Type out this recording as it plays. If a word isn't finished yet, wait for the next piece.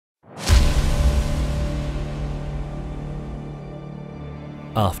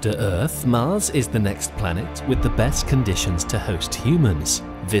After Earth, Mars is the next planet with the best conditions to host humans.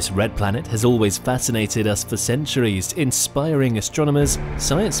 This red planet has always fascinated us for centuries, inspiring astronomers,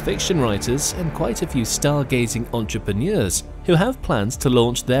 science fiction writers, and quite a few stargazing entrepreneurs who have plans to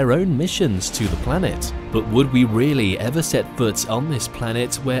launch their own missions to the planet. But would we really ever set foot on this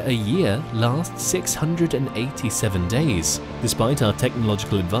planet where a year lasts 687 days? Despite our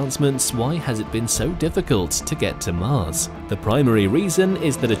technological advancements, why has it been so difficult to get to Mars? The primary reason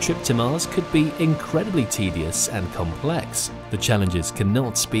is that a trip to Mars could be incredibly tedious and complex. The challenges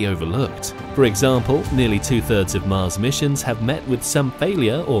cannot be overlooked. For example, nearly 2/3 of Mars missions have met with some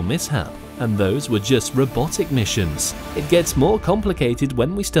failure or mishap, and those were just robotic missions. It gets more complicated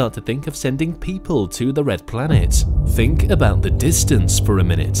when we start to think of sending people to the red planet. Think about the distance for a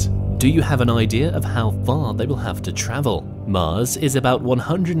minute. Do you have an idea of how far they will have to travel? Mars is about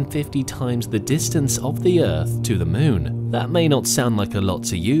 150 times the distance of the Earth to the Moon. That may not sound like a lot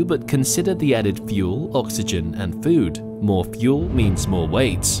to you, but consider the added fuel, oxygen, and food. More fuel means more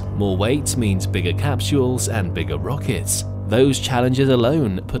weight. More weight means bigger capsules and bigger rockets. Those challenges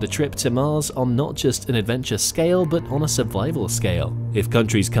alone put a trip to Mars on not just an adventure scale, but on a survival scale. If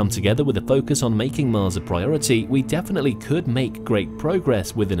countries come together with a focus on making Mars a priority, we definitely could make great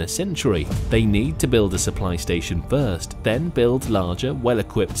progress within a century. They need to build a supply station first, then build larger,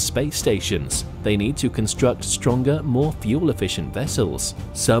 well-equipped space stations. They need to construct stronger, more fuel-efficient vessels.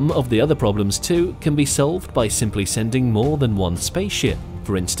 Some of the other problems too can be solved by simply sending more than one spaceship.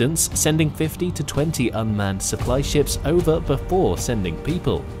 For instance, sending 50 to 20 unmanned supply ships over before sending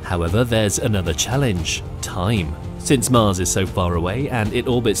people. However, there's another challenge: time. Since Mars is so far away and it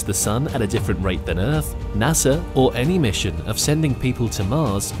orbits the Sun at a different rate than Earth, NASA or any mission of sending people to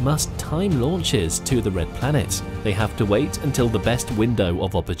Mars must time launches to the red planet. They have to wait until the best window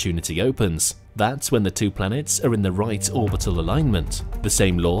of opportunity opens. That's when the two planets are in the right orbital alignment. The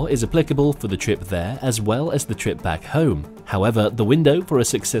same law is applicable for the trip there as well as the trip back home. However, the window for a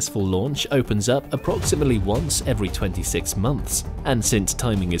successful launch opens up approximately once every 26 months. And since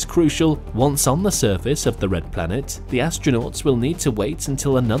timing is crucial, once on the surface of the red planet, the astronauts will need to wait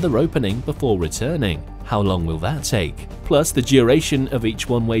until another opening before returning. How long will that take? Plus the duration of each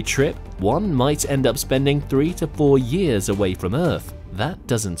one-way trip, one might end up spending 3 to 4 years away from Earth. That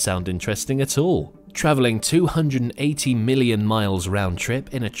doesn't sound interesting at all. Traveling 280 million miles round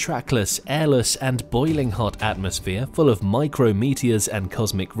trip in a trackless, airless, and boiling hot atmosphere full of micrometeors and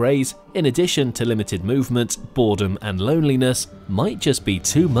cosmic rays, in addition to limited movement, boredom, and loneliness, might just be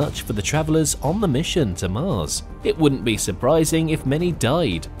too much for the travelers on the mission to Mars. It wouldn't be surprising if many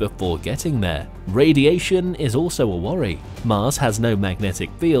died before getting there. Radiation is also a worry. Mars has no magnetic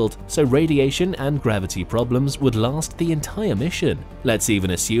field, so radiation and gravity problems would last the entire mission. Let's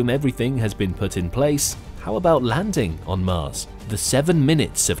even assume everything has been put in place. How about landing on Mars? The 7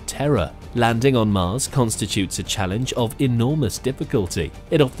 minutes of terror. Landing on Mars constitutes a challenge of enormous difficulty.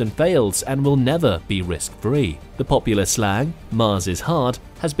 It often fails and will never be risk-free. The popular slang, "Mars is hard,"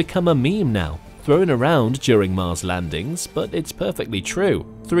 has become a meme now, thrown around during Mars landings, but it's perfectly true.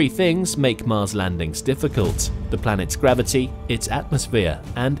 3 things make Mars landings difficult: the planet's gravity, its atmosphere,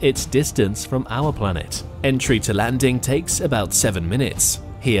 and its distance from our planet. Entry to landing takes about 7 minutes.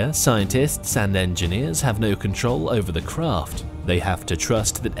 Here, scientists and engineers have no control over the craft. They have to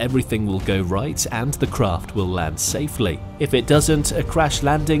trust that everything will go right and the craft will land safely. If it doesn't, a crash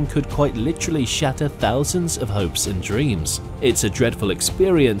landing could quite literally shatter thousands of hopes and dreams. It's a dreadful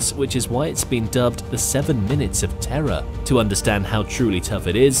experience, which is why it's been dubbed the 7 minutes of terror. To understand how truly tough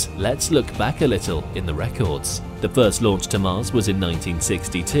it is, let's look back a little in the records. The first launch to Mars was in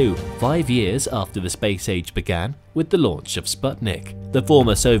 1962, 5 years after the space age began, with the launch of Sputnik. The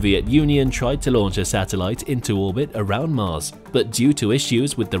former Soviet Union tried to launch a satellite into orbit around Mars, but due to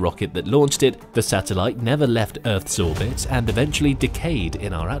issues with the rocket that launched it, the satellite never left Earth's orbit and eventually decayed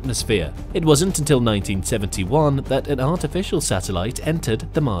in our atmosphere. It wasn't until 1971 that an artificial satellite entered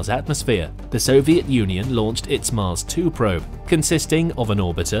the Mars atmosphere. The Soviet Union launched its Mars 2 probe, consisting of an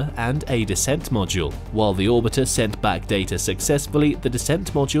orbiter and a descent module. While the orbiter sent back data successfully, the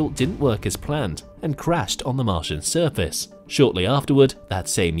descent module didn't work as planned and crashed on the Martian surface. Shortly afterward, that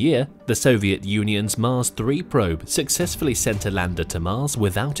same year, the Soviet Union's Mars 3 probe successfully sent a lander to Mars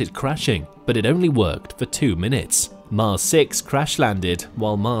without it crashing, but it only worked for 2 minutes. Mars 6 crash-landed,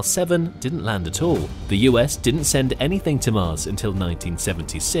 while Mars 7 didn't land at all. The US didn't send anything to Mars until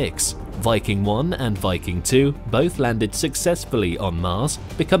 1976. Viking 1 and Viking 2 both landed successfully on Mars,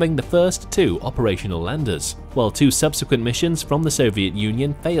 becoming the first 2 operational landers, while 2 subsequent missions from the Soviet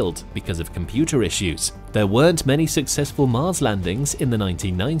Union failed because of computer issues. There weren't many successful Mars landings in the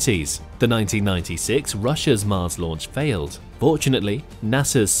 1990s. The 1996 Russia's Mars launch failed. Fortunately,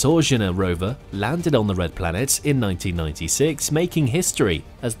 NASA's Sojourner rover landed on the Red Planet in 1996, making history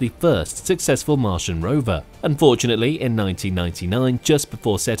as the first successful Martian rover. Unfortunately, in 1999, just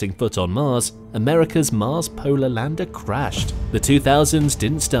before setting foot on Mars, America's Mars Polar Lander crashed. The 2000s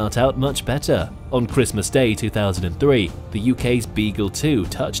didn't start out much better. On Christmas Day 2003, the UK's Beagle 2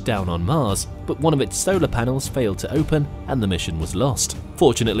 touched down on Mars, but one of its solar panels failed to open and the mission was lost.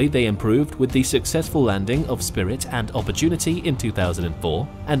 Fortunately, they improved with the successful landing of Spirit and Opportunity in 2004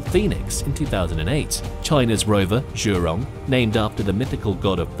 and Phoenix in 2008. China's rover, Zhurong, named after the mythical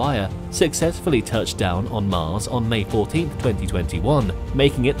god of fire, successfully touched down on Mars on May 14, 2021,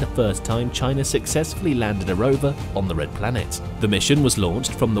 making it the first time China successfully landed a rover on the Red Planet. The mission was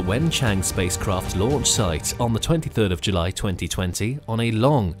launched from the Wenchang spacecraft launch site on the 23rd of July 2020 on a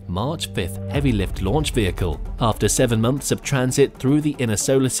long March 5th heavy lift launch vehicle. After 7 months of transit through the inner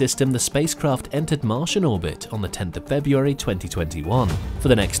solar system, the spacecraft entered Martian orbit on the 10th of February 2021. For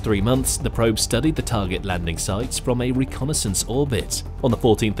the next 3 months, the probe studied the target landing sites from a reconnaissance orbit. On the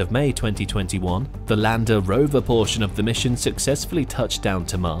 14th of May 2021, the lander rover portion of the mission successfully touched down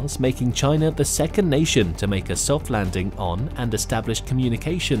to Mars, making China the second nation to make a soft landing on and establish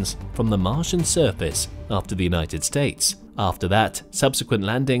communications from the Martian surface after the United States. After that, subsequent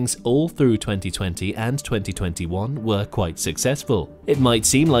landings all through 2020 and 2021 were quite successful. It might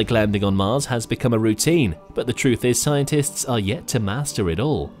seem like landing on Mars has become a routine, but the truth is scientists are yet to master it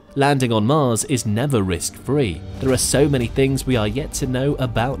all. Landing on Mars is never risk-free. There are so many things we are yet to know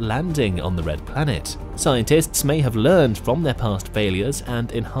about landing on the Red Planet. Scientists may have learned from their past failures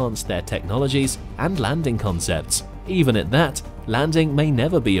and enhanced their technologies and landing concepts. Even at that, landing may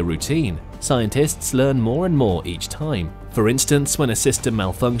never be a routine. Scientists learn more and more each time. For instance, when a system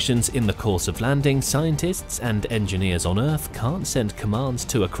malfunctions in the course of landing, scientists and engineers on Earth can't send commands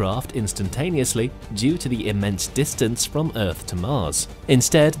to a craft instantaneously due to the immense distance from Earth to Mars.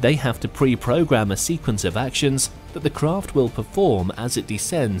 Instead, they have to pre-program a sequence of actions that the craft will perform as it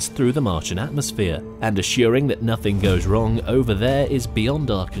descends through the Martian atmosphere, and assuring that nothing goes wrong over there is beyond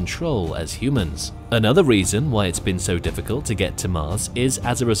our control as humans. Another reason why it's been so difficult to get to Mars is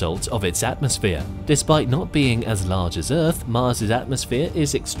as a result of its atmosphere. Despite not being as large as Earth, Mars's atmosphere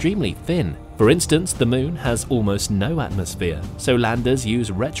is extremely thin. For instance, the Moon has almost no atmosphere, so landers use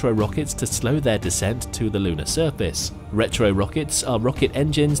retro-rockets to slow their descent to the lunar surface. Retro-rockets are rocket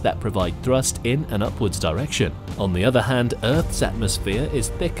engines that provide thrust in an upwards direction. On the other hand, Earth's atmosphere is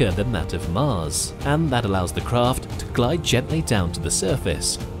thicker than that of Mars, and that allows the craft to glide gently down to the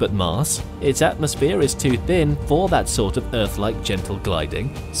surface. But Mars, its atmosphere is too thin for that sort of Earth-like gentle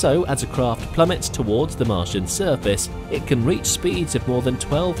gliding, so as a craft plummets towards the Martian surface, it can reach speeds of more than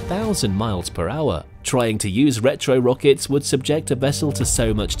 12,000 miles per hour. Trying to use retro-rockets would subject a vessel to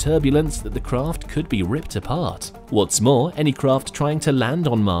so much turbulence that the craft could be ripped apart. What's more, any craft trying to land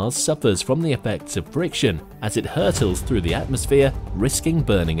on Mars suffers from the effects of friction as it hurtles through the atmosphere, risking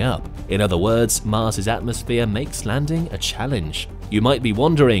burning up. In other words, Mars's atmosphere makes landing a challenge. You might be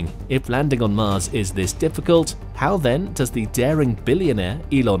wondering, if landing on Mars is this difficult, how then does the daring billionaire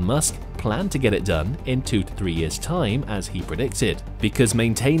Elon Musk plan to get it done in 2 to 3 years' time as he predicted? Because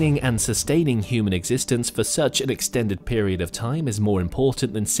maintaining and sustaining human existence for such an extended period of time is more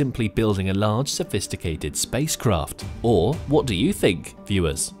important than simply building a large, sophisticated spacecraft. Or what do you think,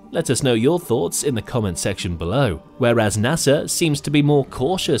 viewers? Let us know your thoughts in the comment section below. Whereas NASA seems to be more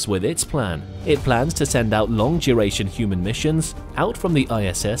cautious with its plan. It plans to send out long-duration human missions out from the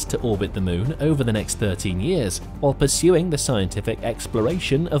ISS to orbit the Moon over the next 13 years, while pursuing the scientific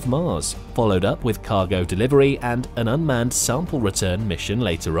exploration of Mars, followed up with cargo delivery and an unmanned sample return mission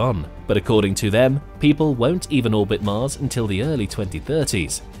later on. But according to them, people won't even orbit Mars until the early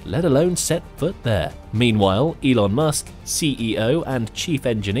 2030s, let alone set foot there. Meanwhile, Elon Musk, CEO and chief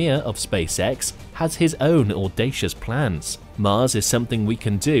engineer of SpaceX, has his own audacious plans. Mars is something we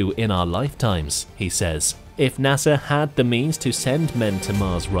can do in our lifetimes, he says. If NASA had the means to send men to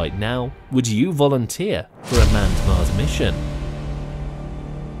Mars right now, would you volunteer for a manned Mars mission?